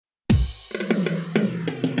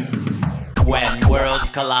When worlds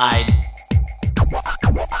collide,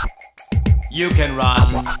 you can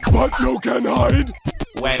run, but no can hide.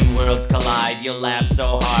 When worlds collide, you'll laugh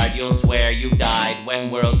so hard you'll swear you died.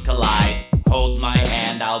 When worlds collide, hold my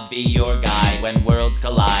hand, I'll be your guide. When worlds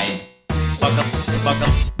collide,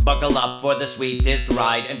 buckle up for the sweetest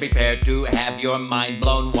ride, and prepare to have your mind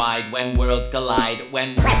blown wide. When worlds collide,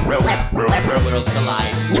 when worlds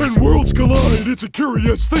collide. When worlds collide, it's a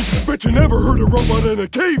curious thing. Bet you never heard a robot and a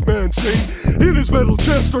caveman sing. In his metal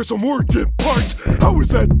chest are some working parts. How is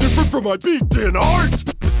that different from my beat-in art?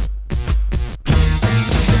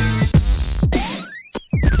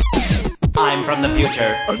 I'm from the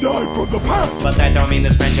future, And I'm from the past. but that don't mean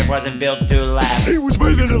this friendship wasn't built to last. He was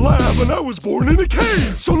made in a lab and I was born in a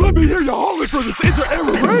cave. So let me hear you holler for this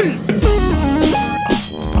inter-era rave.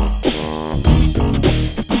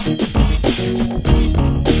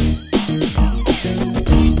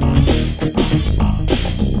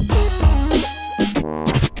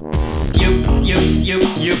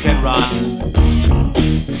 You can run,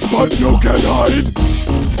 but no can hide.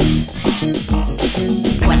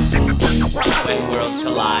 when worlds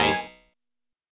collide.